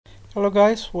Hello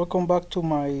guys, welcome back to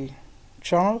my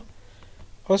channel.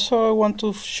 Also, I want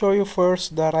to show you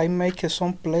first that I make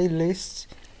some playlists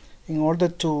in order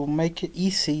to make it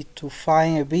easy to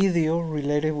find a video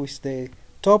related with the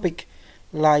topic.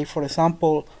 Like for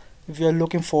example, if you're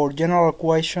looking for general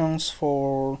questions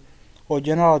or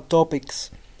general topics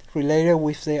related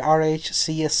with the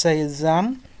RHCE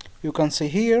exam, you can see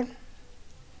here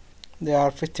there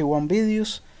are 51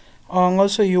 videos. And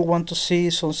also you want to see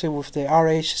something with the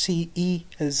RHCE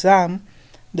exam,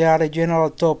 there are the general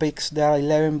topics, there are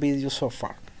 11 videos so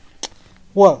far.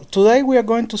 Well, today we are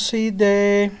going to see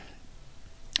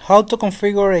how to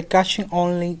configure a caching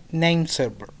only name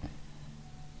server.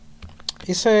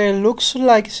 It looks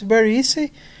like it's very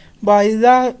easy, but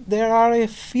there are a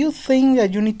few things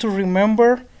that you need to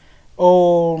remember,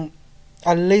 or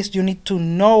at least you need to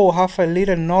have a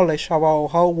little knowledge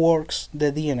about how works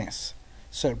the DNS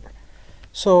server.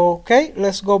 So okay,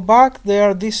 let's go back. There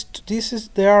are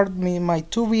my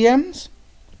two VMs.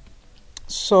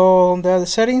 So there are the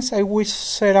settings. I will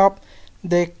set up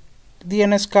the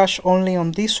DNS cache only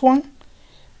on this one,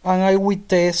 and I will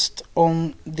test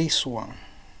on this one.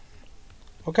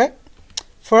 Okay,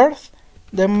 first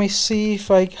let me see if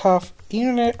I have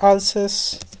internet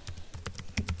access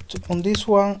on this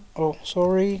one. Oh,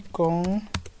 sorry,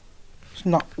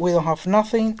 no, we don't have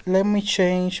nothing. Let me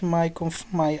change my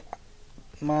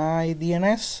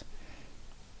DNS.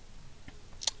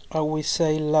 I will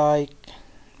say, like,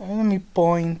 let me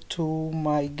point to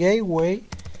my gateway.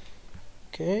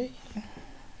 Okay,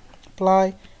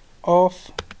 apply,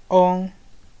 off, on,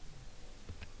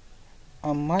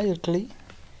 and magically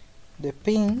the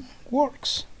ping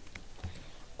works.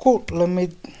 Cool.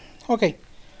 Okay,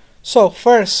 so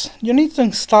first you need to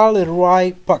install the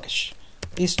right package.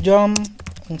 It's yum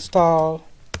install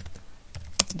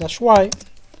 -y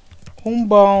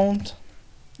unbound.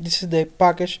 This is the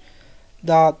package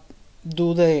that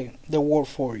do the work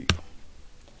for you.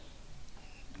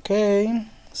 Okay,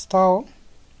 install.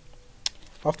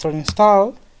 After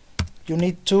install, you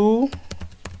need to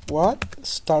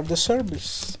start the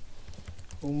service.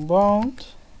 Unbound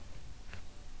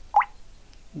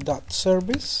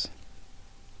 .service,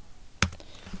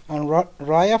 and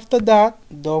right after that,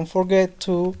 don't forget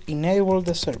to enable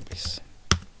the service.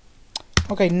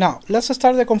 Okay, now let's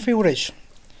start the configuration.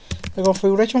 The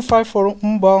configuration file for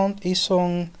Unbound is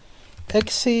on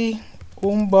exe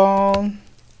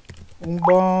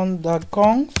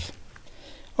unbound.conf.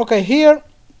 Okay, here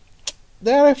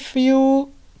there are a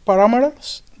few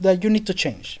parameters that you need to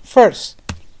change. First,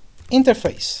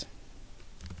 interface.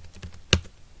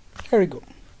 Here we go.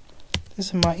 This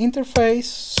is my interface.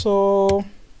 So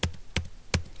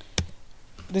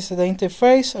this is the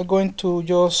interface. I'm going to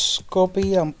just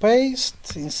copy and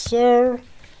paste, insert.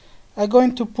 I'm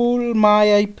going to pull my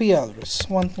IP address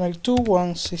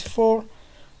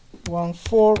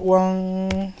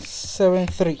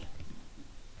 192.168.14173.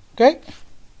 Okay.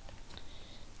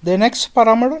 The next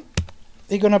parameter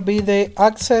is gonna be the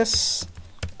access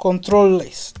control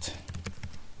list.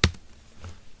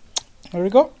 There we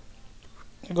go.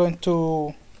 I'm going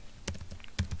to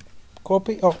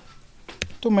copy. Oh,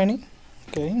 too many.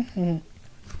 Okay. I'm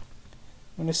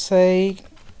gonna say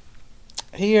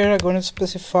here I'm gonna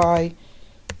specify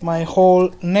my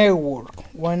whole network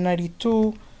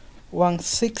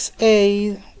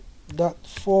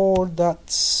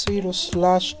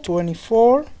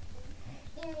 192.168.4.0/24.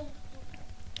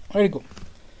 There you go.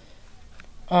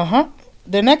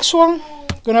 The next one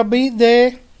gonna be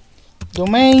the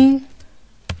domain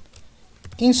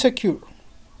insecure.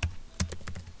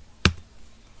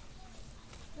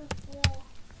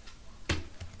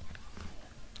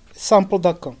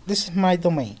 Sample.com. This is my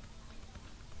domain.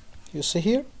 You see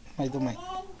here my domain,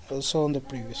 also on the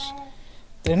previous.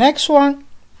 The next one,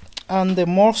 and the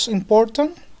most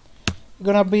important,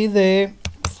 gonna be the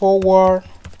forward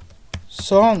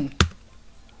zone.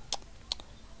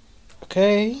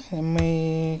 Okay, let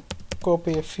me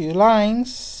copy a few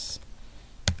lines,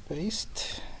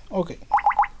 paste. Okay,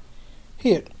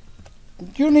 here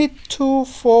you need to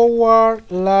forward,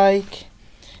 like,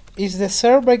 is the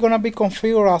server gonna be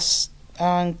configured as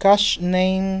cache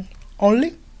name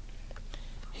only?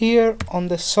 Here on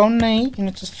the zone name, you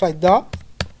need to specify that,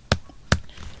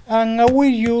 and I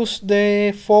will use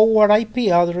the forward IP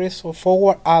address or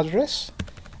forward address.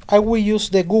 I will use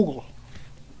the Google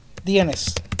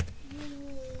DNS.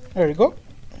 There you go.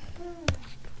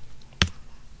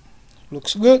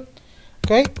 Looks good.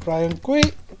 Okay, right and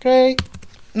quick. Okay,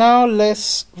 now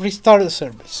let's restart the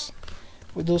service.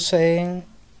 We do saying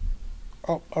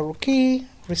arrow key,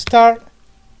 restart.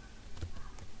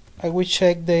 I will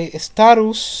check the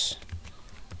status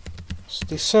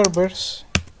the servers.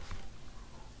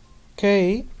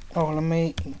 Okay, oh, let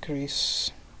me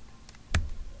increase.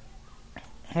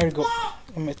 There we go.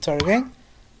 Let me start again.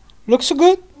 Looks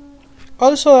good.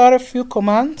 Also, there are a few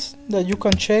commands that you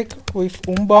can check with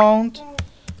unbound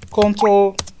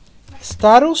control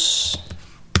status.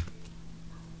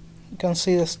 You can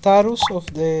see the status of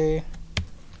the.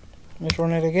 Let's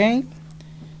run it again.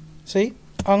 See,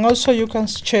 and also you can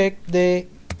check the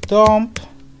dump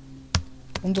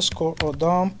underscore or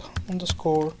dump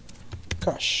underscore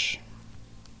cache.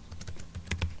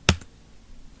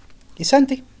 It's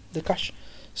empty, the cache.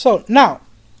 So now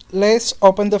let's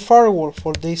open the firewall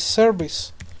for this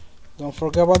service. Don't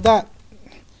forget about that.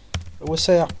 We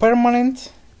say a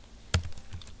permanent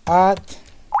add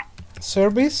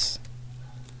service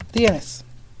DNS.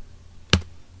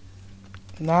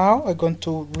 Now I'm going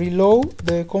to reload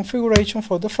the configuration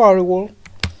for the firewall,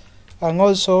 and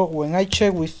also when I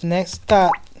check with next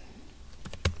tab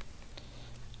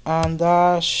and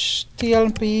dash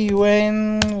TLP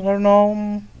UN, I don't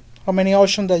know how many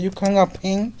options that you can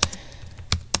append,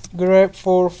 grep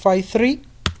 453,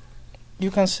 you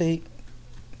can see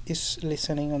it's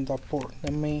listening on that port.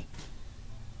 Let me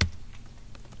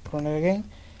run it again.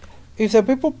 If the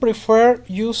people prefer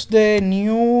use the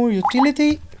new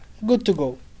utility, good to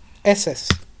go.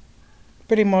 SS.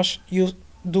 Pretty much you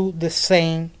do the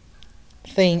same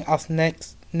thing as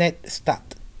netstat.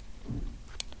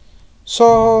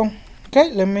 So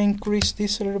okay, let me increase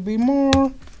this a little bit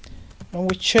more, and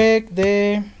we check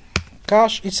the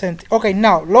cache is empty. Okay,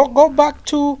 now go back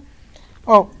to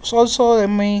so also let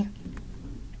me,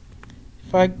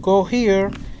 if I go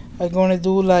here, I'm gonna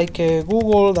do like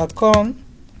google.com.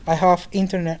 I have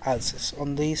internet access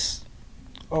on this.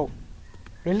 Oh,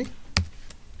 really?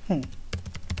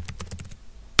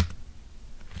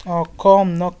 Oh,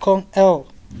 com, not com L.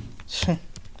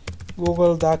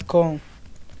 Google.com.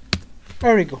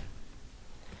 There we go.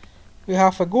 We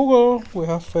have a Google, we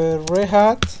have a Red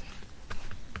Hat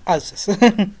access.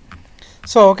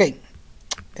 So okay,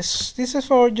 this is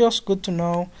for just good to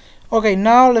know. Okay,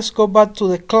 now let's go back to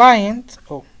the client.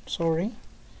 Oh, sorry.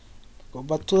 Go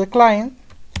back to the client.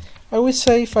 I will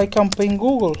say if I can ping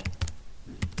Google.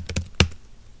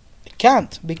 I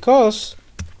can't because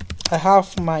I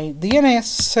have my DNS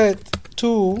set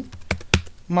to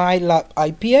my lab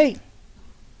IPA.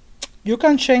 You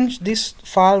can change this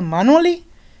file manually,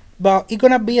 but it's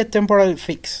gonna be a temporary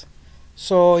fix.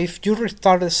 So if you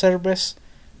restart the server,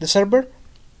 it's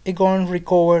gonna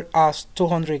recover as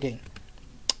 200 again.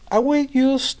 I will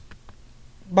use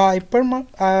by permanent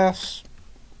as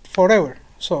forever.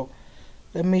 So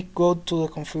let me go to the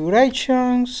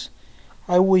configurations.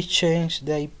 I will change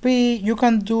the IP. You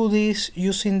can do this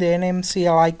using the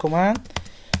nmcli command,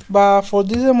 but for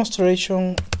this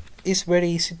demonstration it's very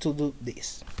easy to do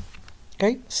this.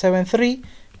 Okay, 7.3,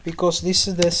 because this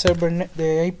is the server,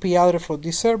 the IP address for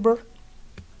this server.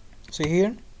 See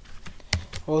here.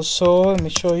 Also, let me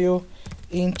show you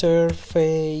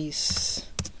interface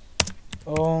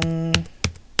on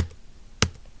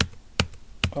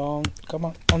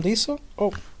come on this one.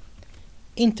 Oh,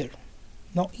 inter,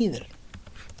 not either.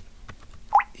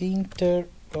 Inter.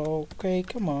 Okay,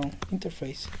 come on,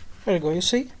 interface. There you go. You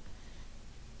see,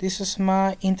 this is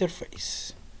my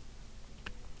interface.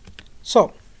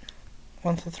 So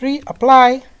 1, 2, 3,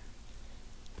 apply,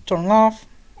 turn off,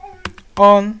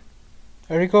 on.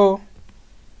 There you go.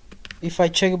 If I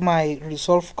check my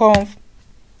resolve conf,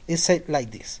 it's set like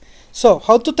this. So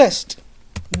how to test?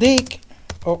 Dig,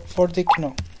 for dig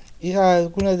no.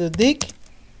 I'm gonna do dig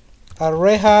at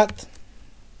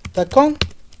redhat.com.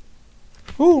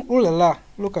 Ooh la la,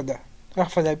 look at that. I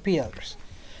have an IP address.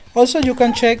 Also you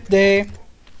can check the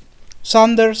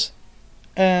Sanders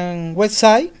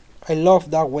website. I love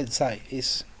that website.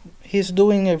 He's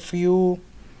doing a few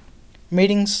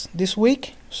meetings this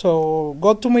week, so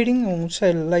go to meeting and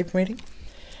say live meeting.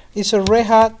 It's a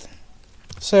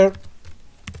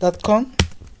redhat.com.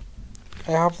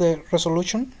 I have the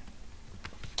resolution.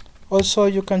 Also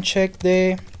you can check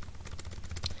the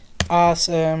I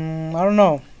don't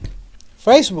know,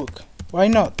 Facebook, why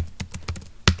not?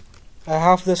 I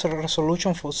have this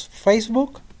resolution for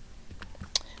Facebook.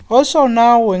 Also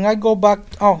now when I go back,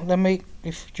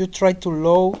 if you try to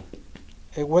load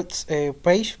a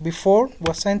page before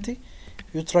was empty,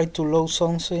 you try to load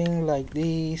something like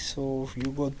this, or if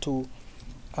you go to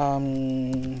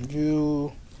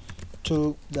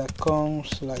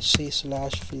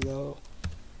youtube.com/c/Fidel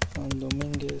and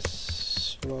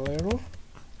Dominguez-Valero.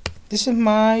 This is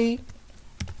my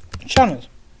channel,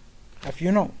 if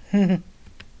you know.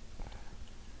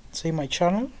 See my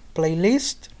channel,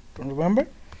 playlist, remember?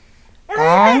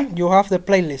 And you have the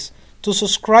playlist. To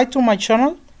subscribe to my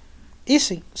channel,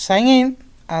 easy, sign in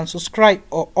and subscribe,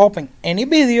 or open any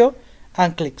video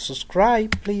and click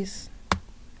subscribe, please.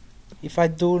 If I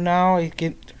do now, it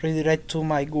get redirect to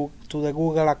my the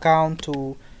Google account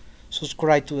to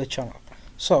subscribe to the channel.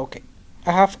 So okay,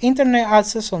 I have internet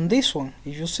access on this one.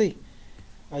 If you see,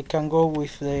 I can go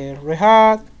with the Red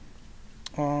Hat.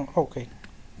 Okay,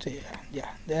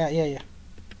 yeah,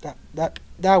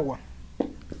 that one.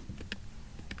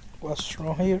 What's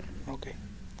wrong here? Okay,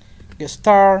 get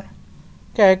start.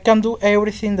 Okay, I can do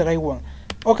everything that I want.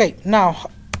 Okay, now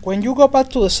when you go back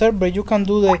to the server, you can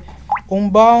do the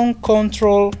unbound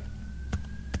control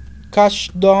cache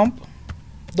dump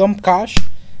cache,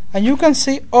 and you can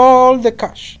see all the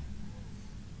cache.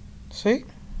 See,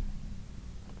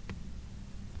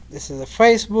 this is the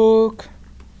Facebook.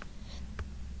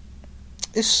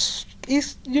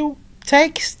 You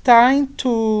takes time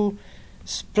to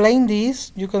explain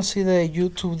this. You can see the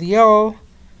YouTube DL,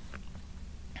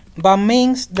 but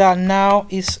means that now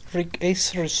is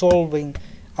resolving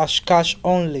as cache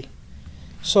only.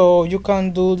 So you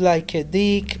can do like a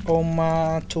dig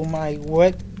on to my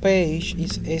web page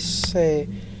is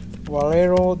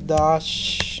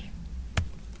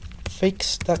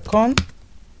Valero-fix.com.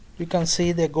 You can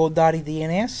see the GoDaddy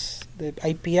DNS, the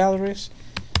IP address,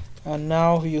 and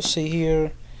now you see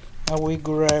here we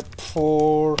grab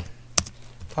for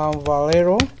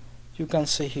Valero. You can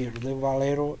see here the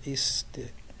Valero is the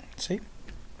see.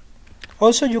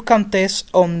 Also you can test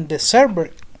on the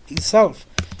server itself.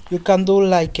 You can do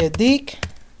like a dig,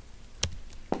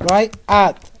 right,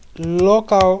 at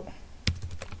local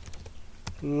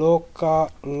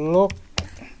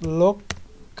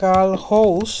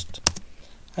host,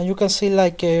 and you can see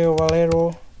like a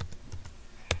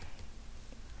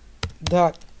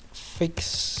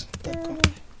Valero.fix.com.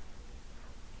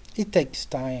 It takes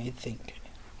time, I think,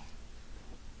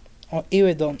 or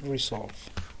even don't resolve.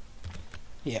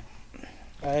 Yeah,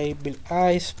 I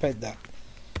expect that,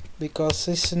 because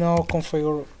it's not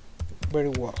configured very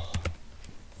well.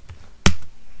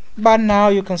 But now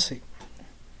you can see,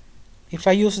 if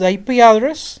I use the IP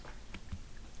address,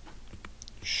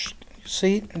 you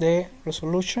see the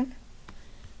resolution.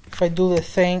 If I do the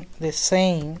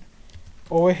same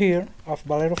over here of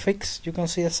Valero Fix, you can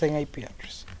see the same IP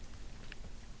address.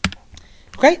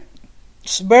 Okay,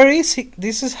 it's very easy.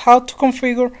 This is how to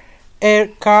configure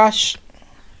a cache,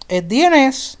 a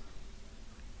DNS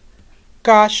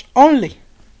cache only.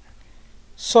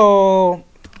 So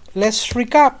let's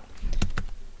recap.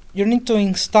 You need to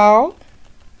install.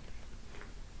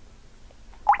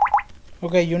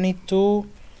 Okay, you need to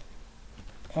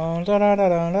you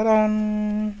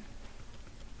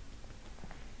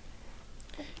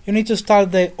need to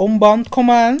start the unbound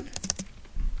command.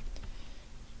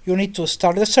 You need to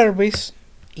start the service,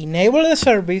 enable the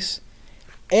service,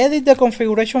 edit the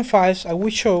configuration files I will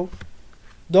show.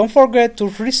 Don't forget to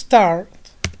restart,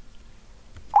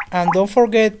 and don't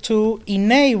forget to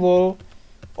enable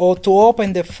or to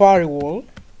open the firewall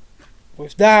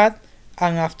with that.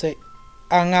 And after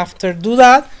do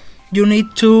that, you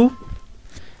need to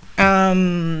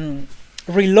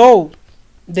reload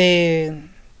the,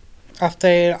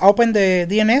 after open the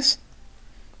DNS,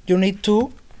 you need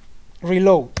to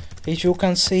reload. As you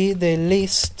can see, the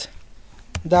list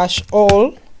dash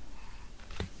all,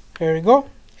 here we go,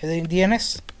 the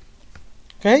DNS.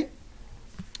 Okay,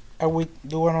 I will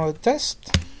do another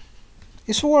test.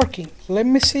 It's working. Let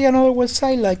me see another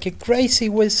website, like a crazy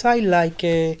website, like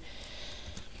a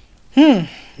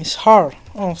it's hard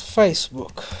on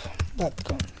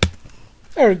Facebook.com.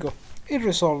 There we go. It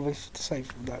resolved with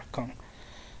safe.com.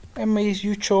 And if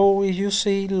you show, if you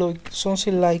see like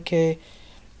something like a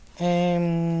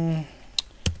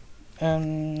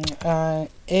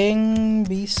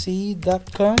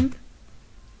NBC.com.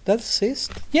 That's it.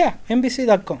 Yeah,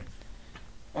 NBC.com.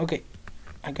 Okay,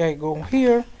 I go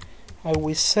here. I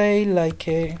will say like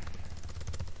a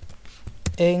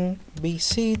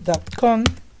NBC.com.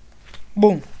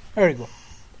 Boom. There you go.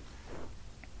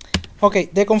 Okay,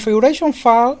 the configuration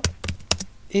file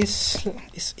is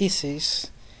easy.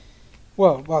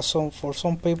 Well, but for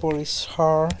some people it's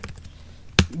hard.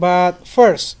 But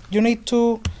first, you need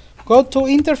to go to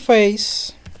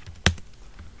interface,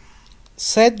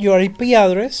 set your IP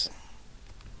address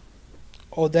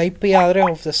or the IP address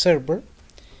of the server.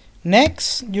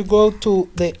 Next, you go to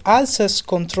the access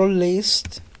control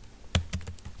list.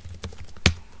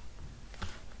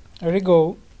 There you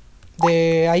go,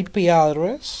 the IP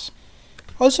address.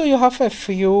 Also, you have a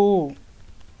few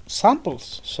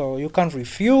samples, so you can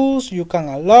refuse, you can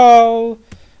allow.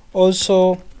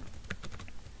 Also,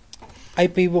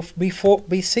 IP of B4,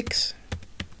 B6.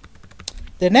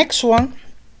 The next one,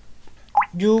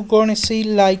 you're gonna see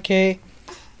like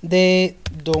the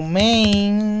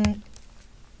domain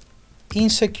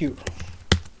insecure.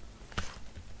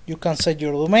 You can set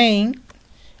your domain,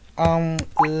 and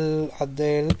at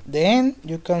the end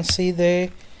you can see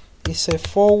it's a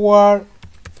forward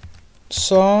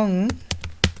zone.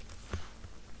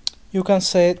 You can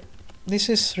set, this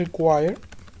is required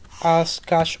as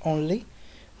cache only,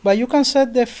 but you can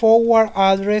set the forward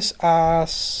address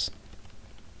as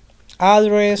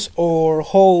address or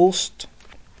host.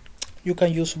 You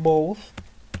can use both.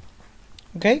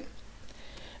 Okay.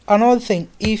 Another thing,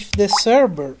 if the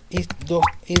server, if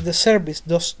the service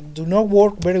do not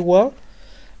work very well,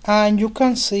 and you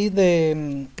can see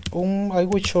the I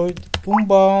will show it,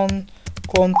 unbound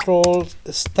control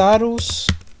status.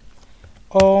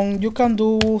 You can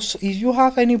do, if you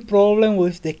have any problem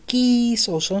with the keys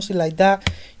or something like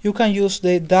that, you can use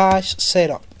the dash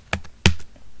setup.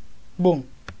 Boom.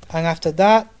 And after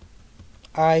that,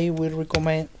 I will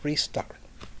recommend restart.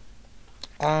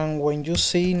 And when you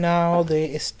see now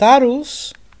the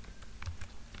status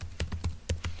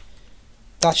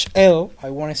 -L, I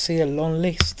want to see a long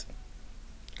list.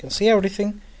 You can see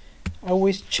everything. I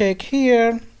will check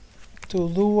here to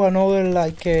do another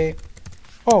like a,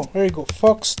 oh, there you go,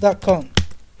 fox.com.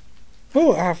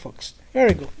 Oh, I have Fox. There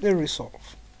you go, the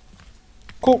resolve.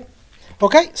 Cool.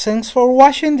 Okay, thanks for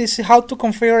watching. This is how to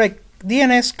configure a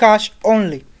DNS cache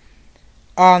only.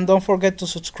 And don't forget to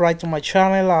subscribe to my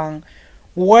channel and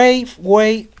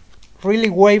really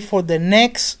wait for the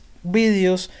next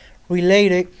videos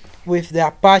related with the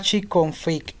Apache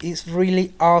config. It's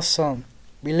really awesome,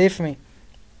 believe me.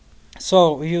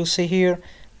 So you see here,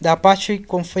 the Apache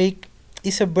config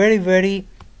is a very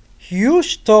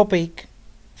huge topic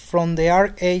from the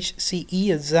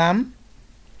RHCE exam.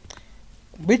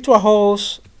 Virtual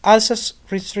host, access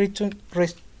restrictions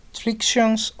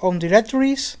on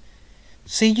directories,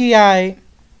 CGI,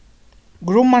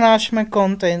 group management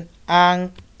content,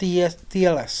 and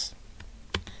TLS.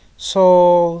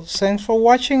 So thanks for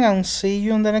watching and see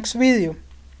you in the next video.